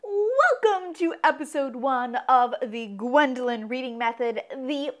Welcome to episode 1 of the Gwendolyn Reading Method,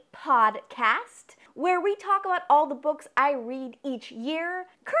 the podcast, where we talk about all the books I read each year.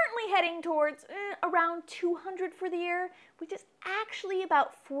 Currently heading towards around 200 for the year, which is actually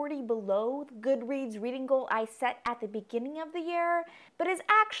about 40 below the Goodreads reading goal I set at the beginning of the year, but is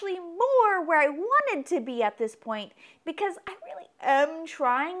actually more where I wanted to be at this point because I really am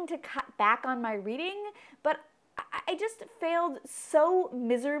trying to cut back on my reading, but I just failed so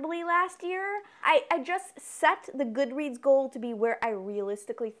miserably last year. I just set the Goodreads goal to be where I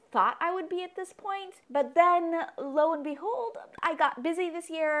realistically thought I would be at this point. But then, lo and behold, I got busy this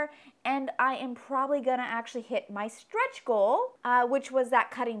year, and I am probably gonna actually hit my stretch goal, which was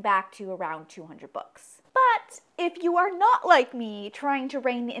that cutting back to around 200 books. But if you are not like me, trying to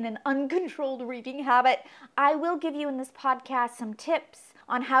rein in an uncontrolled reading habit, I will give you in this podcast some tips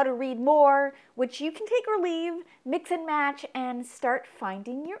on how to read more, which you can take or leave, mix and match, and start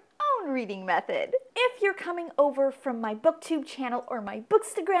finding your own reading method. If you're coming over from my Booktube channel or my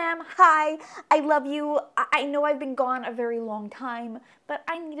Bookstagram, hi, I love you. I know I've been gone a very long time, but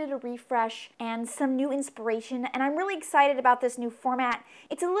I needed a refresh and some new inspiration, and I'm really excited about this new format.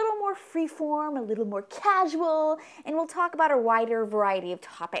 It's a little more freeform, a little more casual, and we'll talk about a wider variety of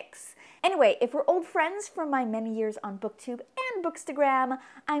topics. Anyway, if we're old friends from my many years on Booktube and Bookstagram,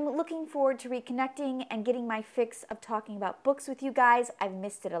 I'm looking forward to reconnecting and getting my fix of talking about books with you guys. I've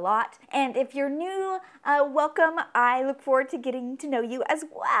missed it a lot. And if you're new, welcome. I look forward to getting to know you as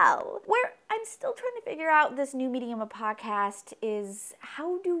well. Where I'm still trying to figure out this new medium of podcast is,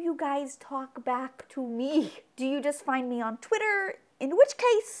 how do you guys talk back to me? Do you just find me on Twitter? In which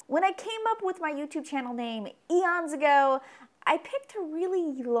case, when I came up with my YouTube channel name eons ago, I picked a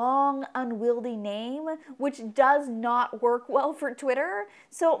really long, unwieldy name, which does not work well for Twitter.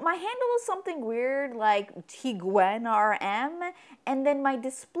 So my handle is something weird like TGwenRM, and then my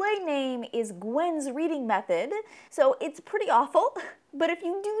display name is Gwen's Reading Method. So it's pretty awful. But if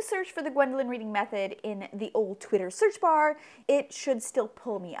you do search for the Gwendolyn Reading Method in the old Twitter search bar, it should still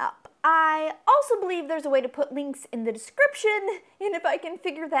pull me up. I also believe there's a way to put links in the description, and if I can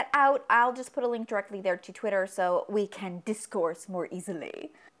figure that out, I'll just put a link directly there to Twitter so we can discourse more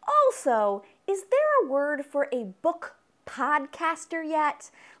easily. Also, is there a word for a book podcaster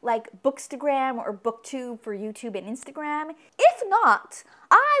yet? Like Bookstagram or Booktube for YouTube and Instagram? If not,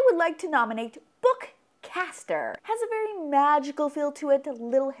 I would like to nominate Bookcaster. Has a very magical feel to it, a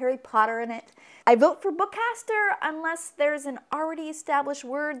little Harry Potter in it. I vote for Bookcaster unless there's an already established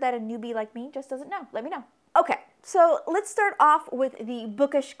word that a newbie like me just doesn't know. Let me know. Okay, so let's start off with the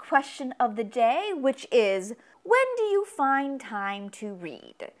bookish question of the day, which is, when do you find time to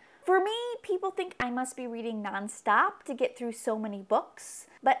read? For me, people think I must be reading nonstop to get through so many books.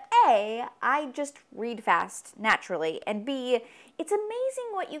 But A, I just read fast, naturally, and B, it's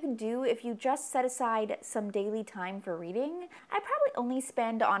amazing what you can do if you just set aside some daily time for reading. I probably only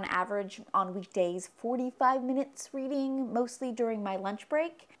spend, on average, on weekdays, 45 minutes reading, mostly during my lunch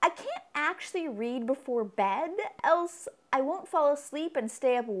break. I can't actually read before bed, else I won't fall asleep and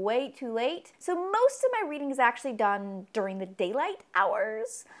stay up way too late. So most of my reading is actually done during the daylight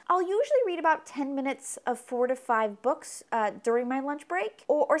hours. I'll usually read about 10 minutes of 4 to 5 books during my lunch break.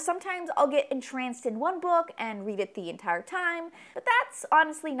 Or sometimes I'll get entranced in one book and read it the entire time. But that's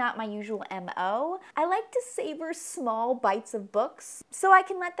honestly not my usual MO. I like to savor small bites of books so I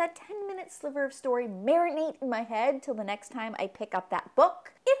can let that 10-minute sliver of story marinate in my head till the next time I pick up that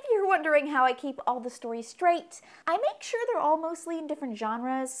book. If you're wondering how I keep all the stories straight, I make sure they're all mostly in different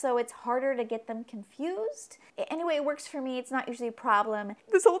genres, so it's harder to get them confused. Anyway, it works for me. It's not usually a problem.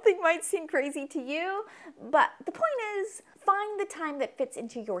 This whole thing might seem crazy to you, but the point is, find the time that fits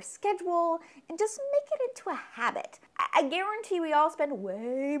into your schedule and just make it into a habit. I guarantee we all spend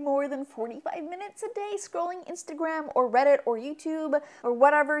way more than 45 minutes a day scrolling Instagram or Reddit or YouTube or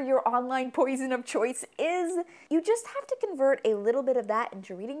whatever your online poison of choice is. You just have to convert a little bit of that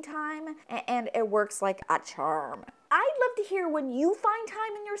into reading time, and it works like a charm. I'd love to hear when you find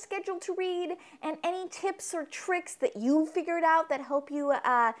time in your schedule to read and any tips or tricks that you've figured out that help you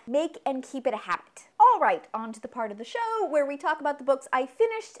make and keep it a habit. All right, on to the part of the show where we talk about the books I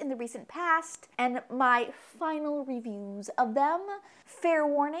finished in the recent past and my final reviews of them. Fair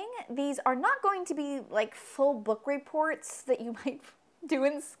warning, these are not going to be like full book reports that you might do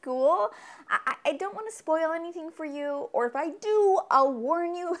in school. I don't want to spoil anything for you, or if I do, I'll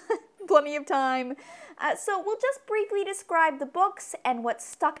warn you plenty of time. So we'll just briefly describe the books and what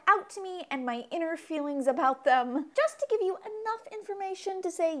stuck out to me and my inner feelings about them, just to give you enough information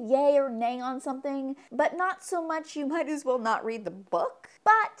to say yay or nay on something, but not so much you might as well not read the book.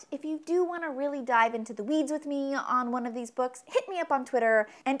 But if you do want to really dive into the weeds with me on one of these books, hit me up on Twitter,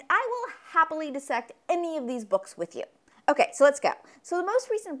 and I will happily dissect any of these books with you. Okay, so let's go. So the most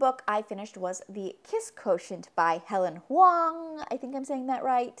recent book I finished was The Kiss Quotient by Helen Huang. I think I'm saying that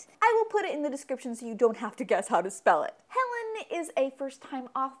right. I will put it in the description so you don't have to guess how to spell it. Helen is a first-time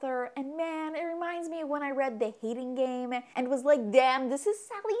author, and man, it reminds me of when I read The Hating Game and was like, damn, this is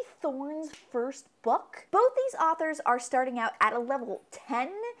Sally Thorne's first book. Both these authors are starting out at a level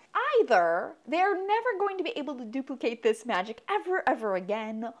 10. Either they're never going to be able to duplicate this magic ever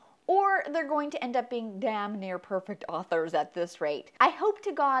again, or they're going to end up being damn near perfect authors at this rate. I hope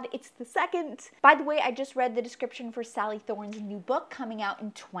to God it's the second. By the way, I just read the description for Sally Thorne's new book coming out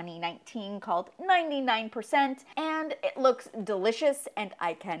in 2019 called 99%, and it looks delicious, and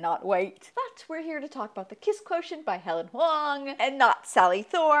I cannot wait. But we're here to talk about The Kiss Quotient by Helen Huang, and not Sally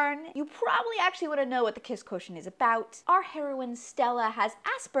Thorne. You probably actually want to know what The Kiss Quotient is about. Our heroine Stella has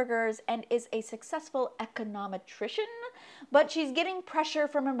Asperger's and is a successful econometrician, but she's getting pressure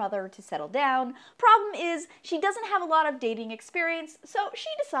from her mother to settle down. Problem is, she doesn't have a lot of dating experience, so she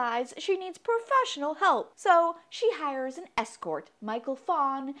decides she needs professional help. So she hires an escort, Michael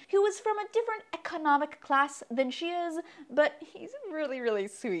Fawn, who is from a different economic class than she is, but he's really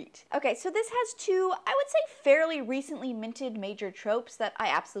sweet. Okay, so this has two, I would say, fairly recently minted major tropes that I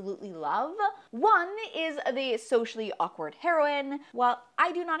absolutely love. One is the socially awkward heroine. While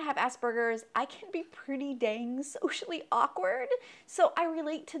I do not have Asperger's, I can be pretty dang socially awkward, so I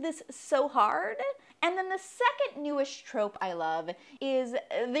relate to this so hard. And then the second newest trope I love is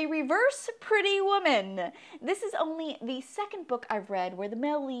the reverse pretty woman. This is only the second book I've read where the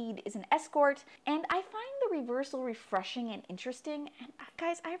male lead is an escort, and I find the reversal refreshing and interesting. And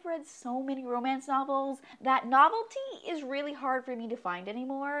guys, I've read so many romance novels that novelty is really hard for me to find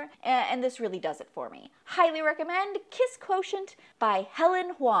anymore, and this really does it for me. Highly recommend Kiss Quotient by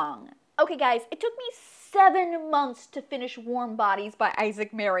Helen Huang. Okay guys, it took me 7 months to finish Warm Bodies by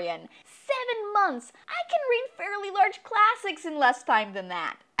Isaac Marion. 7 months! I can read fairly large classics in less time than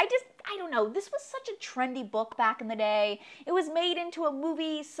that. I don't know, this was such a trendy book back in the day. It was made into a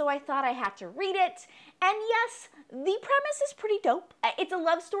movie, so I thought I had to read it. And yes, the premise is pretty dope. It's a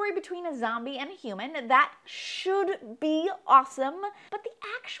love story between a zombie and a human. That should be awesome. But the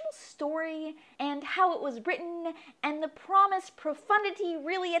actual story and how it was written and the promised profundity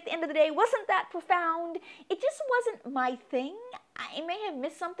really at the end of the day wasn't that profound. It just wasn't my thing. I may have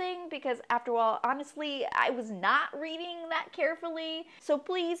missed something because, after all, honestly, I was not reading that carefully. So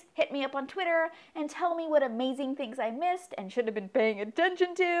please hit me up on Twitter and tell me what amazing things I missed and should have been paying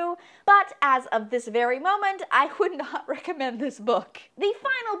attention to. But as of this very moment, I would not recommend this book. The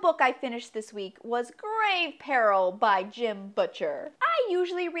final book I finished this week was Grave Peril by Jim Butcher. I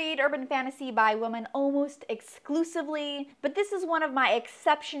usually read urban fantasy by women almost exclusively, but this is one of my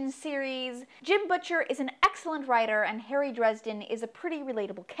exception series. Jim Butcher is an excellent writer, and Harry Dresden is a pretty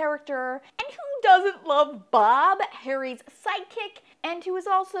relatable character. And who doesn't love Bob, Harry's sidekick, and who is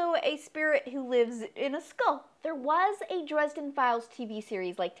also a spirit who lives in a skull? There was a Dresden Files TV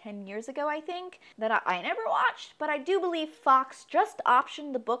series like 10 years ago, I think, that I never watched, but I do believe Fox just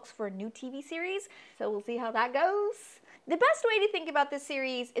optioned the books for a new TV series, so we'll see how that goes. The best way to think about this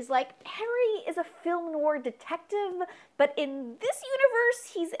series is like Harry is a film noir detective, but in this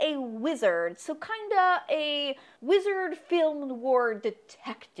universe, he's a wizard, so kinda a wizard film noir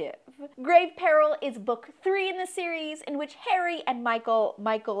detective. Grave Peril is book 3 in the series, in which Harry and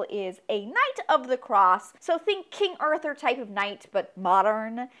Michael is a Knight of the Cross, so think King Arthur type of knight, but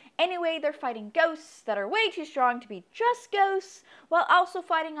modern. Anyway, they're fighting ghosts that are way too strong to be just ghosts, while also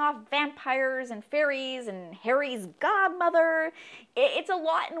fighting off vampires and fairies and Harry's godmother. It's a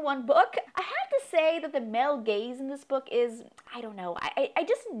lot in one book. I have to say that the male gaze in this book is, I don't know, I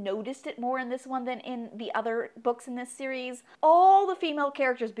just noticed it more in this one than in the other books in this series. All the female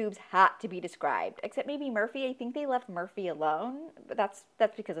characters' boobs had to be described, except maybe Murphy. I think they left Murphy alone, but that's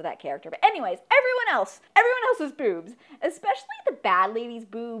because of that character. But anyways, everyone else's boobs, especially the bad lady's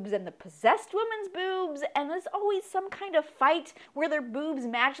boobs and the possessed woman's boobs, and there's always some kind of fight where their boobs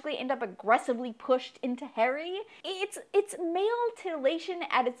magically end up aggressively pushed into Harry. It's male titillation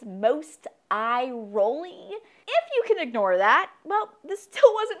at its most eye-rolly. If you can ignore that, well, this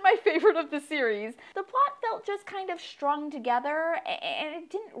still wasn't my favorite of the series. The plot felt just kind of strung together, and it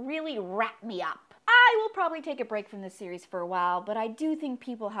didn't really wrap me up. I will probably take a break from this series for a while, but I do think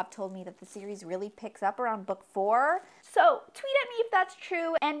people have told me that the series really picks up around book 4. So tweet at me if that's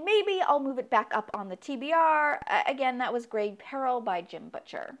true, and maybe I'll move it back up on the TBR. Again, that was Grade Peril by Jim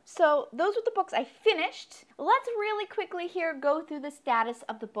Butcher. So those were the books I finished. Let's really quickly here go through the status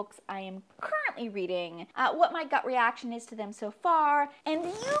of the books I am currently reading, what my gut reaction is to them so far, and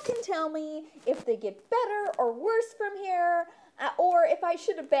you can tell me if they get better or worse from here, or if I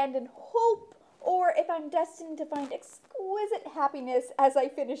should abandon hope, or if I'm destined to find exquisite happiness as I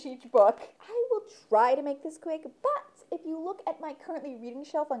finish each book. I will try to make this quick, but if you look at my currently reading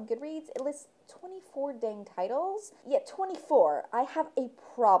shelf on Goodreads, it lists 24 dang titles. Yeah, 24. I have a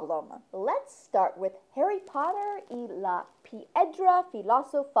problem. Let's start with Harry Potter y la Piedra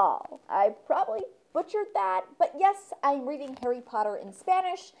Filosofal. I probably butchered that, but yes, I'm reading Harry Potter in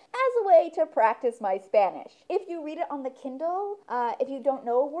Spanish as a way to practice my Spanish. If you read it on the Kindle, if you don't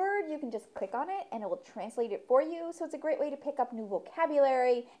know a word, you can just click on it and it will translate it for you, so it's a great way to pick up new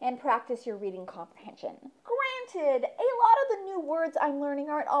vocabulary and practice your reading comprehension. Granted, a lot of the new words I'm learning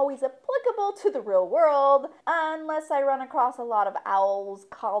aren't always applicable to the real world, unless I run across a lot of owls,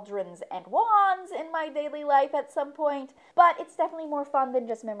 cauldrons, and wands in my daily life at some point, but it's definitely more fun than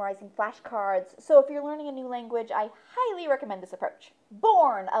just memorizing flashcards, so if you're learning a new language, I highly recommend this approach.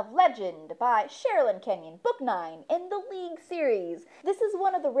 Born of Legend by Sherilyn Kenyon, Book 9 in the League series. This is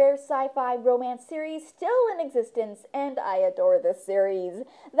one of the rare sci-fi romance series still in existence, and I adore this series.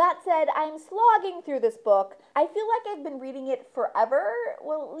 That said, I'm slogging through this book. I feel like I've been reading it forever,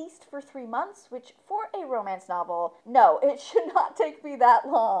 well, at least for 3 months, which for a romance novel, no, it should not take me that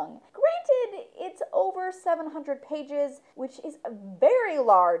long. Granted, it's over 700 pages, which is very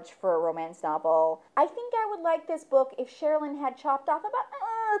large for a romance novel. I think I would like this book if Sherilyn had chopped off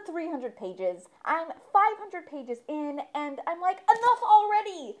about 300 pages. I'm 500 pages in, and I'm like, enough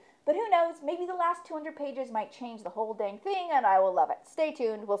already! But who knows, maybe the last 200 pages might change the whole dang thing, and I will love it. Stay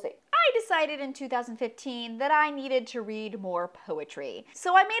tuned, we'll see. I decided in 2015 that I needed to read more poetry.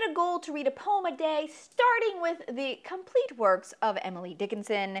 So I made a goal to read a poem a day, starting with the complete works of Emily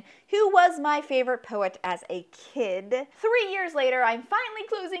Dickinson, who was my favorite poet as a kid. 3 years later, I'm finally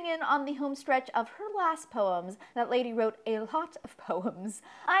closing in on the home stretch of her last poems. That lady wrote a lot of poems.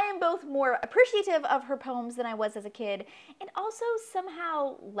 I am both more appreciative of her poems than I was as a kid, and also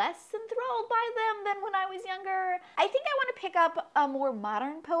somehow less enthralled by them than when I was younger. I think I want to pick up a more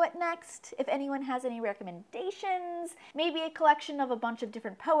modern poet next. If anyone has any recommendations, maybe a collection of a bunch of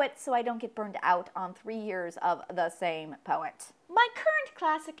different poets so I don't get burned out on 3 years of the same poet. My current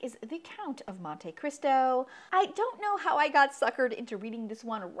classic is The Count of Monte Cristo. I don't know how I got suckered into reading this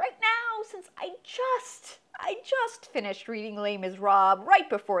one right now, since I just finished reading Les Miserables right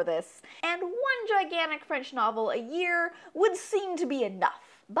before this, and one gigantic French novel a year would seem to be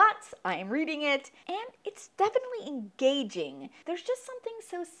enough. But I am reading it, and it's definitely engaging. There's just something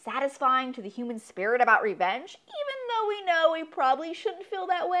so satisfying to the human spirit about revenge, even though we know we probably shouldn't feel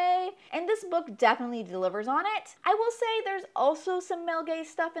that way. And this book definitely delivers on it. I will say there's also some male gaze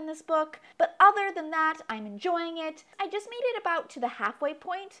stuff in this book, but other than that, I'm enjoying it. I just made it about to the halfway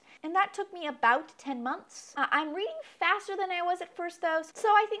point, and that took me about 10 months. I'm reading faster than I was at first, though, so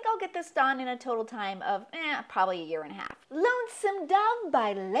I think I'll get this done in a total time of probably a year and a half. Lonesome Dove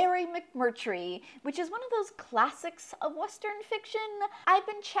by Larry McMurtry, which is one of those classics of Western fiction. I've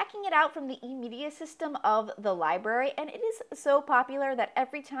been checking it out from the e-media system of the library, and it is so popular that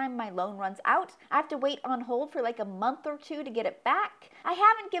every time my loan runs out, I have to wait on hold for like a month or 2 to get it back. I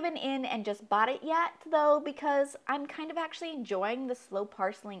haven't given in and just bought it yet, though, because I'm kind of actually enjoying the slow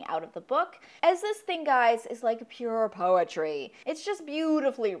parceling out of the book, as this thing, guys, is like pure poetry. It's just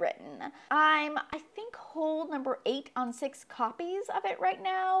beautifully written. I think hold number 8 on 6 copies of it right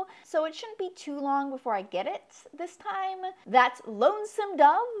now, so it shouldn't be too long before I get it this time. That's Lonesome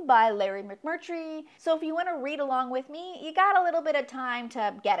Dove by Larry McMurtry, so if you want to read along with me, you got a little bit of time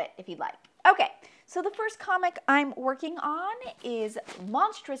to get it if you'd like. Okay, so the first comic I'm working on is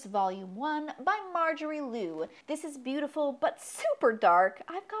Monstrous Volume 1 by Marjorie Liu. This is beautiful but super dark.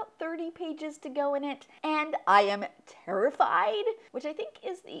 I've got 30 pages to go in it, and I am terrified, which I think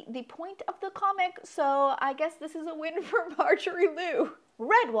is the point of the comic, so I guess this is a win for Marjorie Liu.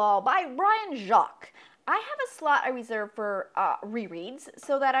 Redwall by Brian Jacques. I have a slot I reserve for rereads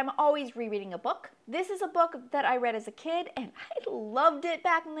so that I'm always rereading a book. This is a book that I read as a kid, and I loved it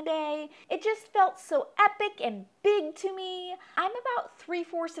back in the day. It just felt so epic and big to me. I'm about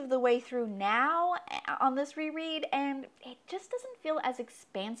 3/4 of the way through now, on this reread, and it just doesn't feel as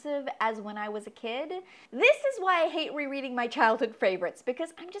expansive as when I was a kid. This is why I hate rereading my childhood favorites,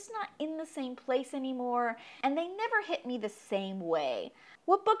 because I'm just not in the same place anymore, and they never hit me the same way.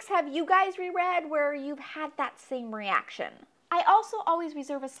 What books have you guys reread where you've had that same reaction? I also always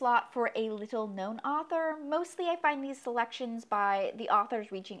reserve a slot for a little-known author. Mostly I find these selections by the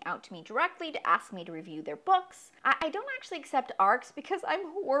authors reaching out to me directly to ask me to review their books. I don't actually accept ARCs because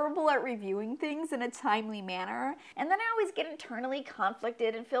I'm horrible at reviewing things in a timely manner, and then I always get internally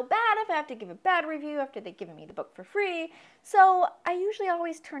conflicted and feel bad if I have to give a bad review after they've given me the book for free. So I usually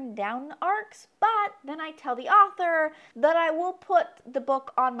always turn down ARCs, but then I tell the author that I will put the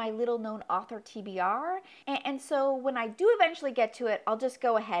book on my little-known author TBR, and so when I do eventually get to it, I'll just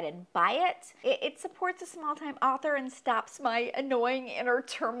go ahead and buy it. It supports a small-time author and stops my annoying inner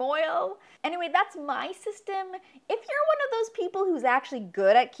turmoil. Anyway, that's my system. If you're one of those people who's actually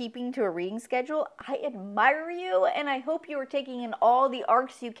good at keeping to a reading schedule, I admire you, and I hope you are taking in all the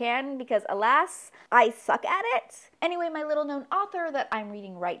ARCs you can, because alas, I suck at it. Anyway, my little-known author that I'm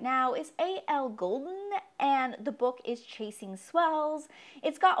reading right now is A.L. Golden, and the book is Chasing Swells.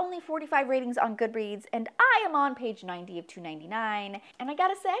 It's got only 45 ratings on Goodreads, and I am on page 90 of 299, and I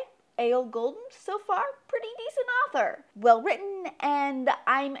gotta say, A.L. Golden, so far, pretty decent author. Well written, and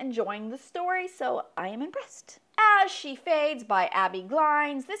I'm enjoying the story, so I am impressed. As She Fades by Abby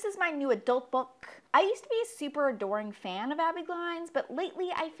Glines. This is my new adult book. I used to be a super adoring fan of Abby Glines, but lately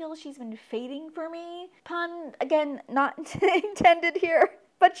I feel she's been fading for me. Pun, again, not intended here,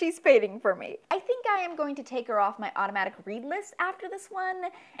 but she's fading for me. I think I am going to take her off my automatic read list after this one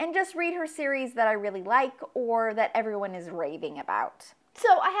and just read her series that I really like or that everyone is raving about. So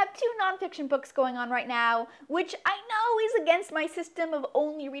I have 2 nonfiction books going on right now, which I know is against my system of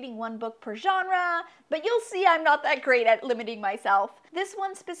only reading 1 book per genre, but you'll see I'm not that great at limiting myself. This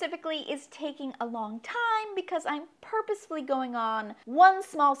one specifically is taking a long time because I'm purposefully going on 1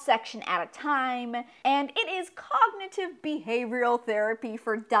 small section at a time, and it is Cognitive Behavioral Therapy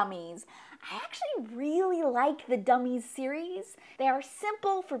for Dummies. I actually really like the Dummies series. They are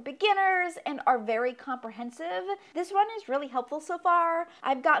simple for beginners and are very comprehensive. This one is really helpful so far.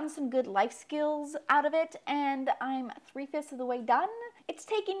 I've gotten some good life skills out of it, and I'm 3/5 of the way done. It's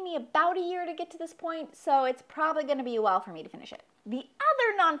taken me about a year to get to this point, so it's probably going to be a while for me to finish it. The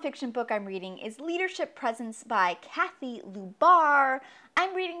other nonfiction book I'm reading is Leadership Presence by Kathy Lubar.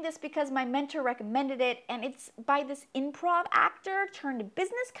 I'm reading this because my mentor recommended it, and it's by this improv actor turned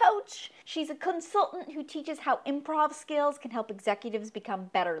business coach. She's a consultant who teaches how improv skills can help executives become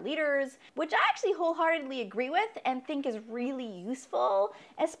better leaders, which I actually wholeheartedly agree with and think is really useful,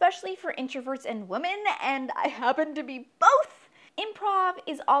 especially for introverts and women, and I happen to be both. Improv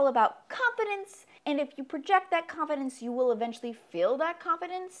is all about confidence, and if you project that confidence, you will eventually feel that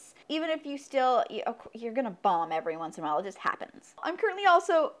confidence. Even if you're gonna bomb every once in a while, it just happens. I'm currently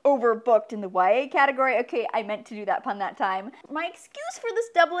also overbooked in the YA category. Okay, I meant to do that pun that time. My excuse for this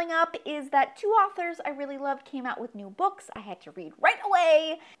doubling up is that 2 authors I really loved came out with new books I had to read right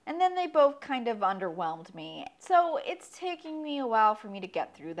away, and then they both kind of underwhelmed me. So it's taking me a while for me to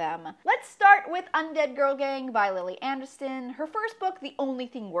get through them. Let's start with Undead Girl Gang by Lily Anderson. Her first book, The Only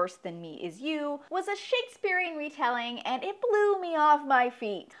Thing Worse Than Me Is You, was a Shakespearean retelling, and it blew me off my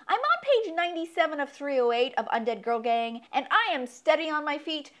feet. I'm on page 97 of 308 of Undead Girl Gang, and I am steady on my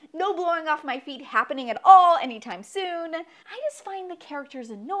feet, no blowing off my feet happening at all anytime soon. I just find the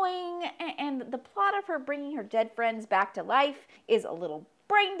characters annoying, and the plot of her bringing her dead friends back to life is a little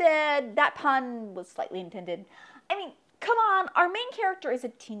brain dead. That pun was slightly intended. I mean, come on, our main character is a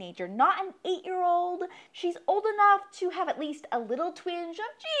teenager, not an 8-year-old. She's old enough to have at least a little twinge of,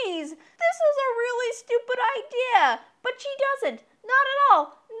 geez, this is a really stupid idea. But she doesn't. Not at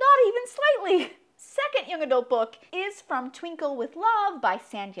all. Not even slightly. Second young adult book is From Twinkle with Love by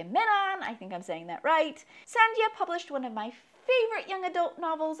Sandhya Menon. I think I'm saying that right. Sandhya published one of my favorite young adult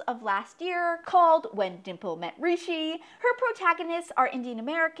novels of last year called When Dimple Met Rishi. Her protagonists are Indian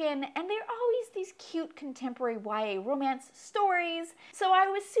American, and they're always these cute contemporary YA romance stories, so I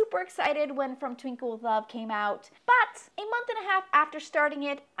was super excited when From Twinkle with Love came out. But a month and a half after starting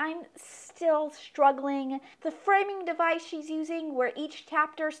it, I'm still struggling. The framing device she's using, where each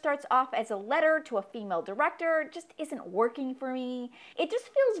chapter starts off as a letter to a female director, just isn't working for me. It just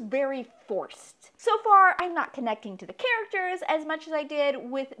feels very forced. So far, I'm not connecting to the characters as much as I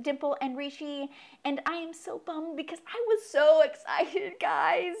did with Dimple and Rishi, and I am so bummed because I was so excited,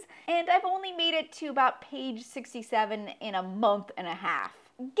 guys. And I've only made it to about page 67 in a month and a half.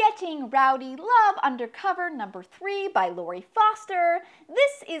 Getting Rowdy Love Undercover #3 by Lori Foster.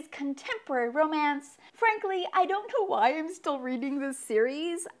 This is contemporary romance. Frankly, I don't know why I'm still reading this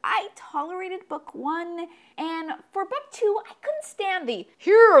series. I tolerated book 1, and for book 2, I couldn't stand the,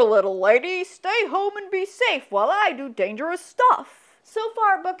 "Here, little lady, stay home and be safe while I do dangerous stuff." So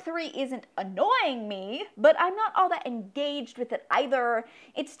far, book 3 isn't annoying me, but I'm not all that engaged with it either.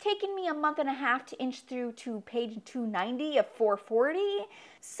 It's taken me a month and a half to inch through to page 290 of 440.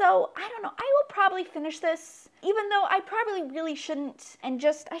 So, I don't know, I will probably finish this, even though I probably really shouldn't, and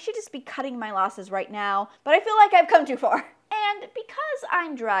I should just be cutting my losses right now, but I feel like I've come too far. And because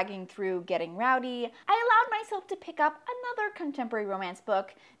I'm dragging through Getting Rowdy, I allowed myself to pick up another contemporary romance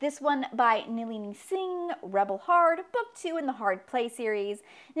book, this one by Nalini Singh, Rebel Hard, book 2 in the Hard Play series.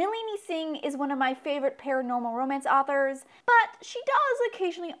 Nalini Singh is one of my favorite paranormal romance authors, but she does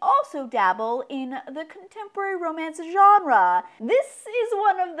occasionally also dabble in the contemporary romance genre. This is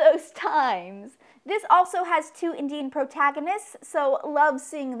one of those times. This also has 2 Indian protagonists, so love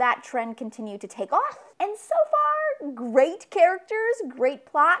seeing that trend continue to take off. And so far, great characters, great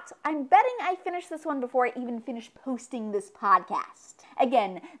plot. I'm betting I finish this one before I even finish posting this podcast.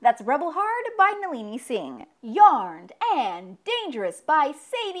 Again, that's Rebel Hard by Nalini Singh. Yarned and Dangerous by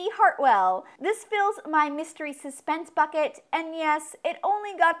Sadie Hartwell. This fills my mystery suspense bucket, and yes, it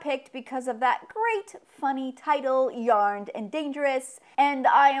only got picked because of that great, funny title, Yarned and Dangerous, and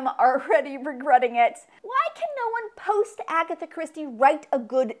I am already regretting it. Why can no one post Agatha Christie write a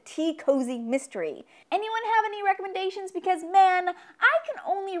good tea-cozy mystery? Anyone have any recommendations? Because man, I can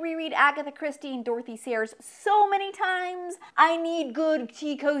only reread Agatha Christie and Dorothy Sayers so many times. I need good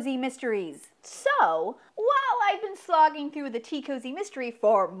tea-cozy mysteries. So, while I've been slogging through the tea-cozy mystery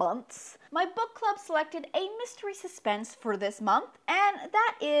for months, my book club selected a mystery suspense for this month, and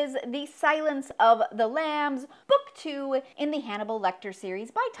that is The Silence of the Lambs, book 2 in the Hannibal Lecter series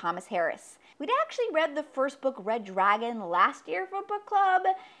by Thomas Harris. We'd actually read the first book, Red Dragon, last year for book club,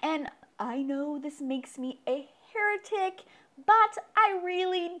 and I know this makes me a heretic, but I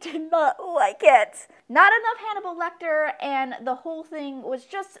really did not like it. Not enough Hannibal Lecter, and the whole thing was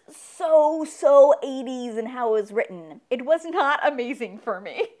just so 80s in how it was written. It was not amazing for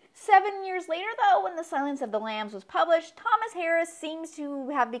me. 7 years later, though, when The Silence of the Lambs was published, Thomas Harris seems to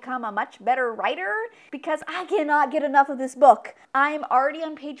have become a much better writer, because I cannot get enough of this book. I'm already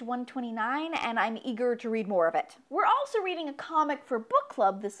on page 129, and I'm eager to read more of it. We're also reading a comic for book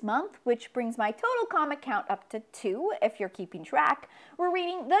club this month, which brings my total comic count up to 2, if you're keeping track. We're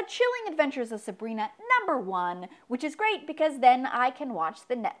reading The Chilling Adventures of Sabrina #1, which is great because then I can watch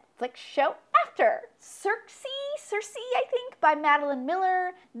the Netflix show after. Circe, I think, by Madeline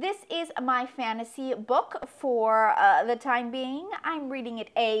Miller. This is my fantasy book for the time being. I'm reading it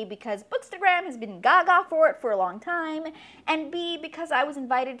A, because Bookstagram has been gaga for it for a long time, and B, because I was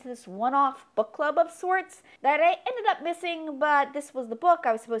invited to this one-off book club of sorts that I ended up missing, but this was the book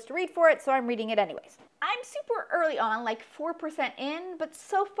I was supposed to read for it, so I'm reading it anyways. I'm super early on, like 4% in, but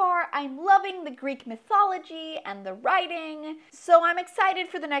so far I'm loving the Greek mythology and the writing, so I'm excited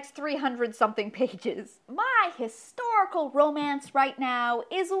for the next 300-something pages. My historical romance right now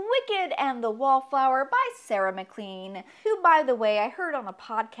is Wicked and the Wallflower by Sarah McLean, who, by the way, I heard on a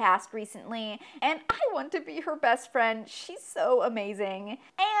podcast recently, and I want to be her best friend. She's so amazing.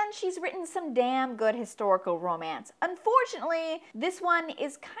 And she's written some damn good historical romance. Unfortunately, this one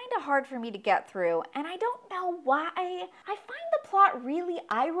is kind of hard for me to get through, and I don't know why. I find the plot really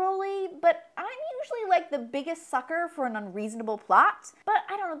eye-rolly, but I'm usually like the biggest sucker for an unreasonable plot. But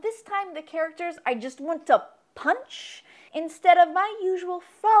I don't know, this time the characters I just want to punch instead of my usual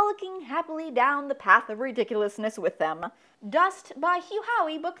frolicking happily down the path of ridiculousness with them. Dust by Hugh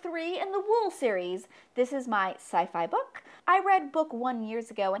Howey, book 3 in the Wool series. This is my sci-fi book. I read book 1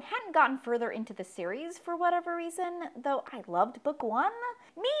 years ago and hadn't gotten further into the series for whatever reason, though I loved book 1.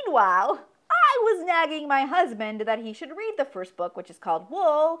 Meanwhile, I was nagging my husband that he should read the first book, which is called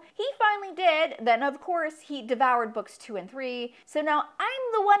Wool. He finally did. Then, of course, he devoured books 2 and 3. So now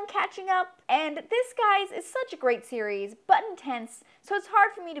I'm the one catching up. And this, guys, is such a great series, but intense. So it's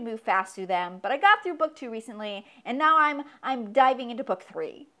hard for me to move fast through them. But I got through book 2 recently, and now I'm diving into book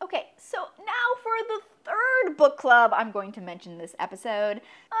 3. Okay, so now for the third book club I'm going to mention this episode.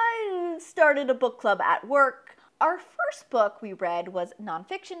 I started a book club at work. Our first book we read was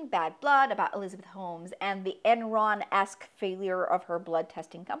nonfiction Bad Blood about Elizabeth Holmes and the Enron-esque failure of her blood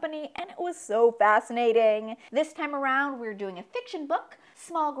testing company, and it was so fascinating. This time around, we're doing a fiction book,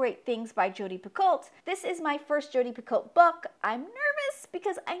 Small Great Things by Jodi Picoult. This is my first Jodi Picoult book. I'm nervous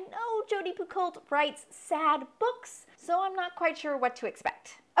because I know Jodi Picoult writes sad books, so I'm not quite sure what to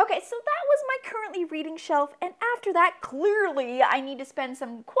expect. Okay, so that was my currently reading shelf, and after that, clearly I need to spend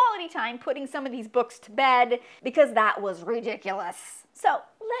some quality time putting some of these books to bed because that was ridiculous. So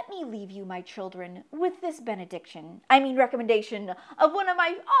let me leave you, my children, with this recommendation of one of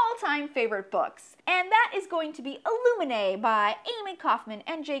my all-time favorite books. And that is going to be Illuminae by Amy Kaufman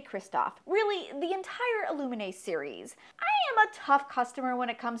and Jay Kristoff. Really, the entire Illuminae series. I am a tough customer when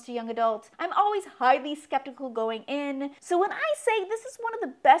it comes to young adult. I'm always highly skeptical going in. So when I say this is one of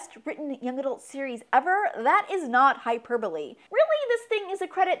the best written young adult series ever, that is not hyperbole. Really, this thing is a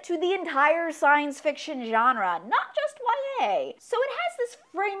credit to the entire science fiction genre, not just YA. So it has this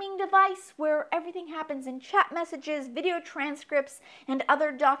framing device where everything happens in chat messages, video transcripts, and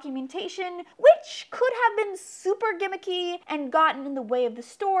other documentation, which could have been super gimmicky and gotten in the way of the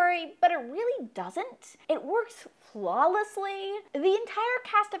story, but it really doesn't. It works flawlessly. The entire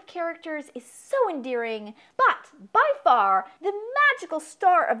cast of characters is so endearing, but by far, the magical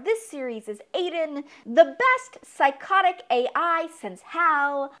star of this series is Aiden, the best psychotic AI since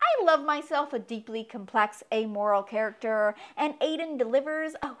Hal. I love myself a deeply complex, amoral character, and Aiden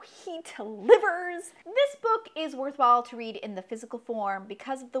delivers. Oh, he delivers! This book is worthwhile to read in the physical form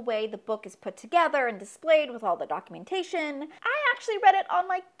because of the way the book is put together and displayed with all the documentation. I actually read it on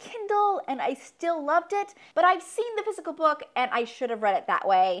my Kindle and I still loved it, but I've seen the physical book and I should have read it that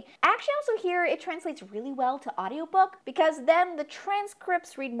way. I actually also hear it translates really well to audiobook because then the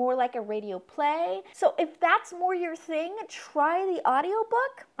transcripts read more like a radio play. So if that's more your thing, try the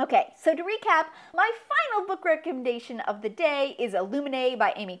audiobook. Okay, so to recap, my final book recommendation of the day is Illuminae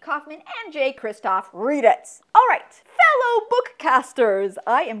by Amy Kaufman and Jay Kristoff. Read it! Alright, fellow bookcasters,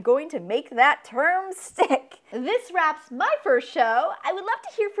 I am going to make that term stick. This wraps my first show. I would love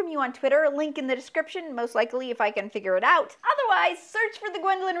to hear from you on Twitter, link in the description, most likely if I can figure it out. Otherwise, search for the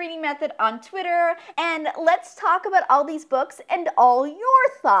Gwendolyn Reading Method on Twitter, and let's talk about all these books and all your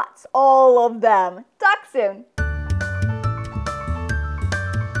thoughts, all of them. Talk soon.